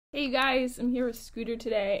Hey guys, I'm here with Scooter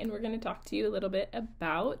today and we're going to talk to you a little bit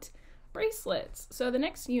about bracelets. So the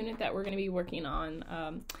next unit that we're going to be working on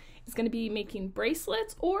is going to be making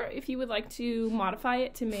bracelets, or if you would like to modify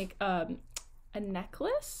it to make a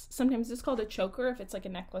necklace. Sometimes it's called a choker if it's like a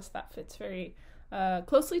necklace that fits very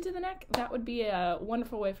closely to the neck. That would be a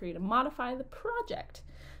wonderful way for you to modify the project.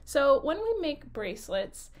 So when we make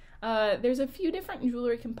bracelets, there's a few different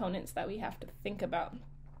jewelry components that we have to think about.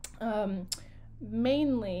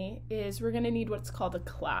 Mainly is we're going to need what's called a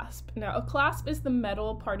clasp. Now, a clasp is the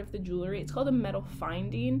metal part of the jewelry. It's called a metal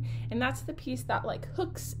finding, and that's the piece that like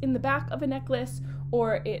hooks in the back of a necklace,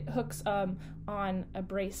 or it hooks on a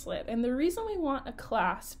bracelet. And the reason we want a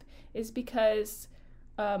clasp is because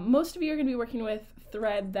most of you are going to be working with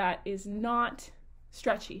thread that is not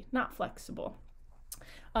stretchy, not flexible.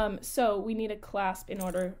 So we need a clasp in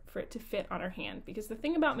order for it to fit on our hand, because the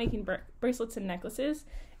thing about making bracelets and necklaces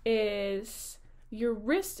is your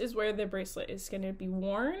wrist is where the bracelet is going to be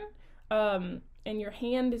worn, and your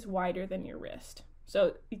hand is wider than your wrist.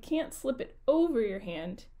 So you can't slip it over your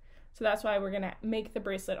hand. So that's why we're going to make the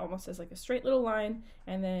bracelet almost as like a straight little line,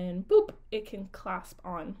 and then boop, it can clasp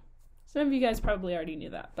on. Some of you guys probably already knew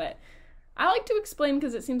that, but I like to explain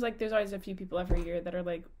because it seems like there's always a few people every year that are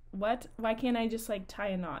like, what? Why can't I just like tie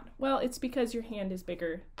a knot? Well, it's because your hand is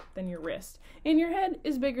bigger than your wrist and your head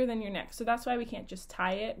is bigger than your neck. So that's why we can't just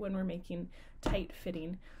tie it when we're making tight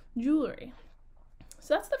fitting jewelry.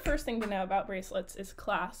 So that's the first thing to know about bracelets is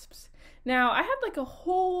clasps. Now I had like a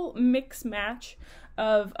whole mix match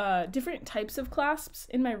of different types of clasps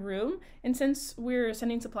in my room, and since we're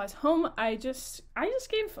sending supplies home, I just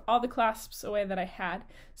gave all the clasps away that I had.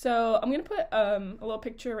 So I'm gonna put a little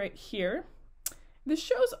picture right here. This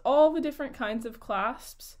shows all the different kinds of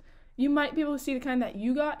clasps. You might be able to see the kind that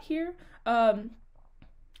you got here,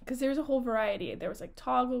 because there's a whole variety. There was like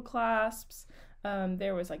toggle clasps,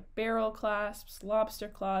 there was like barrel clasps, lobster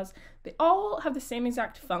claws. They all have the same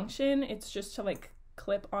exact function. It's just to like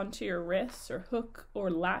clip onto your wrists or hook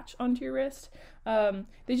or latch onto your wrist.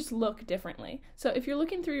 They just look differently. So if you're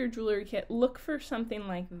looking through your jewelry kit, look for something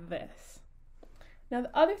like this. Now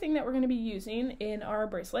the other thing that we're going to be using in our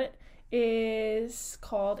bracelet is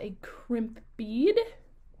called a crimp bead.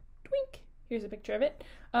 Twink. Here's a picture of it.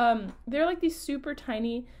 They're like these super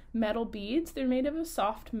tiny metal beads. They're made of a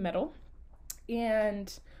soft metal.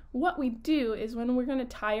 And what we do is when we're going to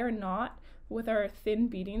tie our knot with our thin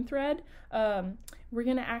beading thread, we're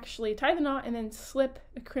going to actually tie the knot and then slip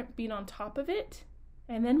a crimp bead on top of it.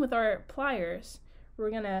 And then with our pliers, we're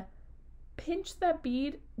going to pinch that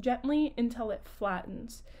bead gently until it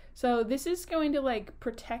flattens. So this is going to like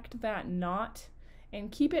protect that knot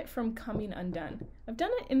and keep it from coming undone. I've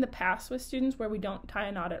done it in the past with students where we don't tie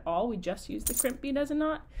a knot at all, we just use the crimp bead as a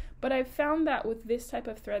knot, but I've found that with this type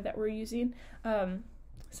of thread that we're using,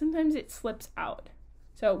 sometimes it slips out.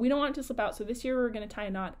 So we don't want it to slip out, so this year we're going to tie a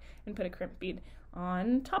knot and put a crimp bead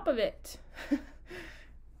on top of it.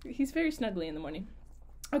 He's very snuggly in the morning.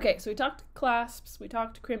 Okay, so we talked clasps, we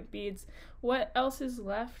talked crimp beads. What else is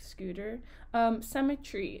left, Scooter?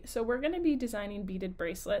 Symmetry. So we're going to be designing beaded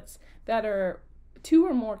bracelets that are 2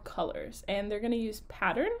 or more colors, and they're going to use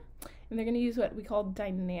pattern, and they're going to use what we call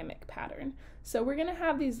dynamic pattern. So we're going to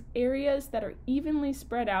have these areas that are evenly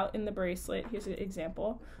spread out in the bracelet. Here's an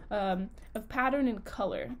example of pattern and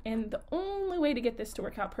color. And the only way to get this to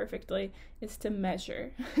work out perfectly is to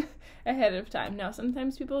measure ahead of time. Now,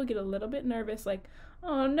 sometimes people get a little bit nervous, like,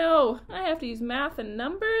 oh no, I have to use math and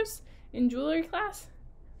numbers in jewelry class?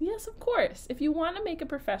 Yes, of course. If you want to make a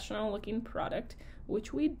professional looking product,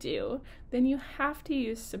 which we do, then you have to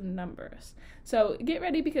use some numbers. So get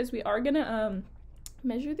ready, because we are going to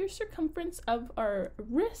measure the circumference of our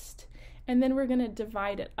wrist, and then we're going to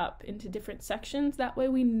divide it up into different sections. That way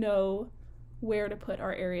we know where to put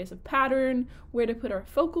our areas of pattern, where to put our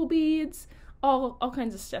focal beads, all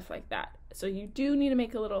kinds of stuff like that. So you do need to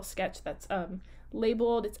make a little sketch that's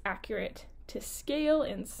labeled, it's accurate to scale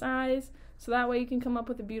and size, so that way you can come up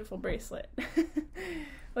with a beautiful bracelet.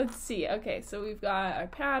 Let's see. Okay, so we've got our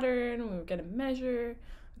pattern, we're going to measure,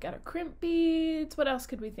 we've got our crimp beads. What else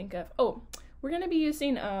could we think of? Oh, we're going to be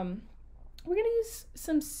using, we're going to use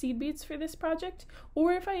some seed beads for this project,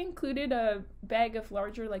 or if I included a bag of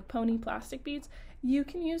larger like pony plastic beads, you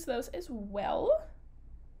can use those as well.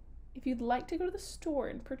 If you'd like to go to the store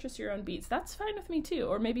and purchase your own beads, that's fine with me too.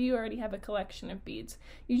 Or maybe you already have a collection of beads.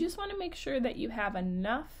 You just want to make sure that you have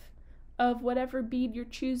enough of whatever bead you're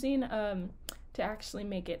choosing to actually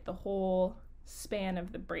make it the whole span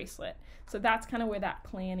of the bracelet. So that's kind of where that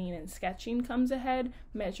planning and sketching comes ahead,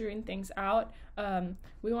 measuring things out.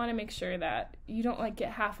 We want to make sure that you don't like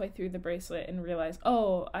get halfway through the bracelet and realize,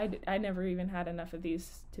 oh, I never even had enough of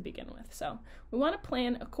these to begin with. So we want to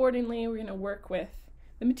plan accordingly. We're going to work with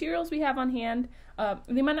the materials we have on hand.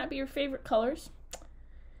 They might not be your favorite colors,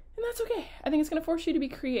 and that's okay. I think it's going to force you to be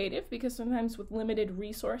creative, because sometimes with limited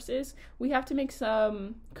resources, we have to make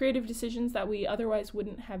some creative decisions that we otherwise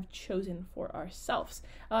wouldn't have chosen for ourselves.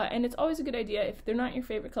 And it's always a good idea, if they're not your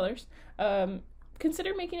favorite colors,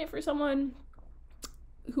 consider making it for someone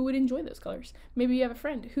who would enjoy those colors. Maybe you have a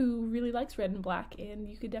friend who really likes red and black, and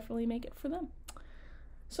you could definitely make it for them.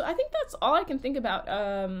 So I think that's all I can think about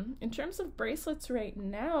in terms of bracelets right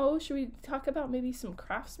now. Should we talk about maybe some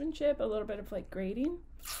craftsmanship, a little bit of like grading?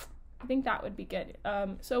 I think that would be good.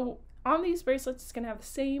 So on these bracelets, it's going to have the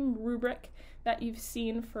same rubric that you've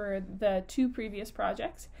seen for the 2 previous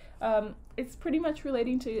projects. It's pretty much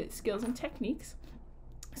relating to skills and techniques.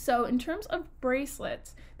 So in terms of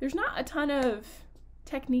bracelets, there's not a ton of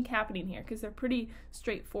technique happening here because they're pretty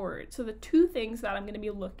straightforward. So the 2 things that I'm going to be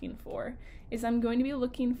looking for is I'm going to be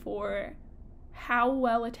looking for how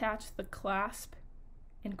well attached the clasp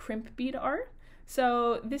and crimp bead are.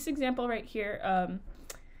 So this example right here,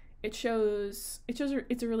 it's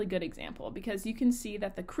a really good example, because you can see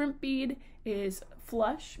that the crimp bead is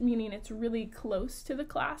flush, meaning it's really close to the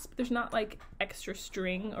clasp. There's not like extra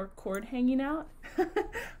string or cord hanging out.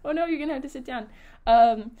 Oh no, you're gonna have to sit down.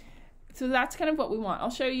 So that's kind of what we want. I'll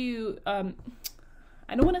show you,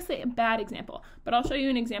 I don't want to say a bad example, but I'll show you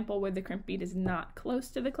an example where the crimp bead is not close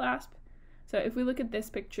to the clasp. So if we look at this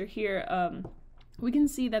picture here, we can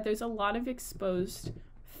see that there's a lot of exposed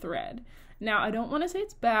thread. Now, I don't want to say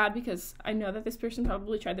it's bad, because I know that this person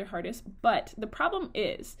probably tried their hardest, but the problem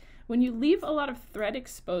is when you leave a lot of thread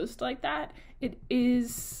exposed like that,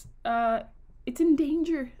 it's in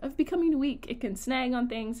danger of becoming weak. It can snag on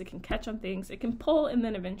things, it can catch on things, it can pull and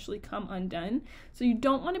then eventually come undone. So you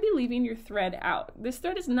don't want to be leaving your thread out. This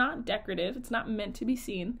thread is not decorative, it's not meant to be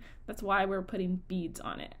seen. That's why we're putting beads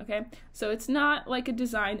on it, okay? So it's not like a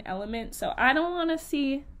design element, so I don't want to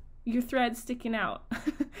see your thread sticking out.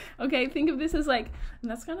 Okay, think of this as like,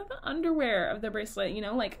 that's kind of the underwear of the bracelet, you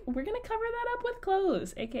know, like we're gonna cover that up with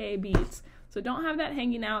clothes, aka beads. So don't have that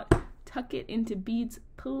hanging out. Tuck it into beads,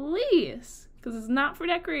 please, because it's not for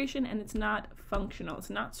decoration and it's not functional.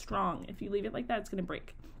 It's not strong. If you leave it like that, it's gonna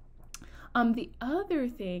break. The other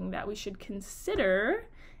thing that we should consider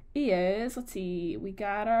is, let's see, we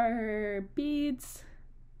got our beads.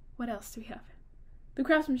 What else do we have? The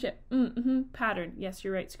craftsmanship, pattern. Yes,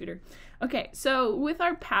 you're right, Scooter. Okay, so with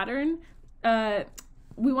our pattern,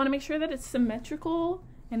 we want to make sure that it's symmetrical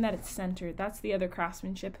and that it's centered. That's the other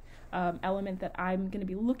craftsmanship element that I'm going to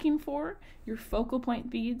be looking for. Your focal point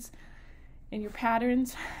beads and your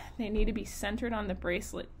patterns, they need to be centered on the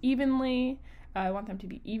bracelet evenly. I want them to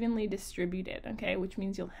be evenly distributed, okay, which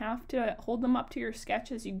means you'll have to hold them up to your sketch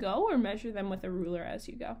as you go or measure them with a ruler as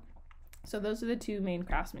you go. So those are the 2 main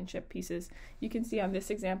craftsmanship pieces. You can see on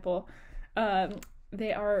this example,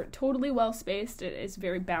 they are totally well spaced. It is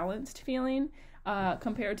very balanced feeling.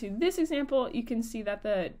 Compared to this example, you can see that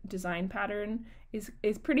the design pattern is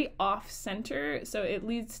pretty off center. So it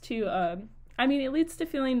leads to, it leads to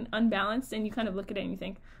feeling unbalanced, and you kind of look at it and you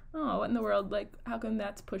think, oh, what in the world? Like, how come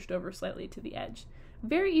that's pushed over slightly to the edge?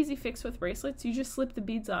 Very easy fix with bracelets. You just slip the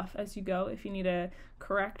beads off as you go if you need to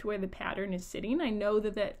correct where the pattern is sitting. I know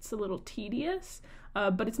that that's a little tedious,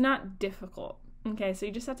 but it's not difficult. Okay, so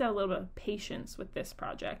you just have to have a little bit of patience with this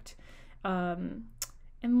project and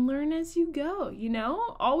learn as you go, you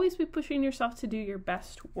know? Always be pushing yourself to do your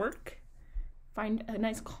best work. Find a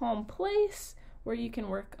nice calm place where you can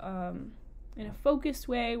work in a focused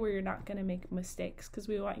way where you're not going to make mistakes, because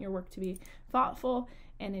we want your work to be thoughtful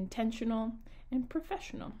and intentional and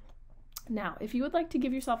professional. Now, if you would like to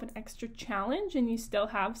give yourself an extra challenge and you still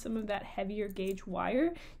have some of that heavier gauge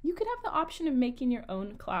wire, you could have the option of making your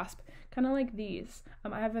own clasp, kind of like these.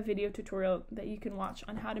 I have a video tutorial that you can watch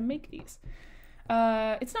on how to make these.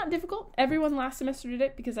 It's not difficult. Everyone last semester did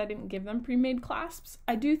it because I didn't give them pre-made clasps.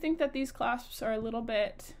 I do think that these clasps are a little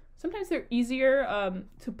bit, sometimes they're easier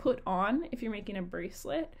to put on if you're making a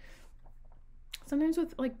bracelet. Sometimes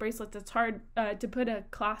with like bracelets, it's hard to put a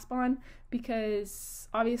clasp on because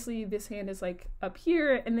obviously this hand is like up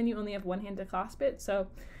here and then you only have one hand to clasp it. So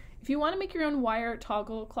if you want to make your own wire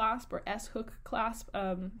toggle clasp or S-hook clasp,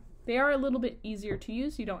 they are a little bit easier to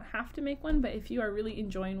use. You don't have to make one, but if you are really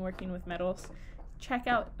enjoying working with metals, check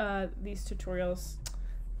out these tutorials,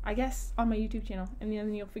 I guess, on my YouTube channel, and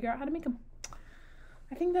then you'll figure out how to make them.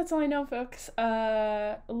 I think that's all I know, folks.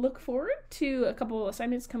 Look forward to a couple of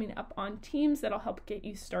assignments coming up on Teams that'll help get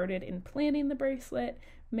you started in planning the bracelet,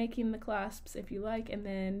 making the clasps if you like, and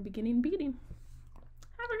then beginning beading.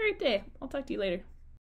 Have a great day. I'll talk to you later.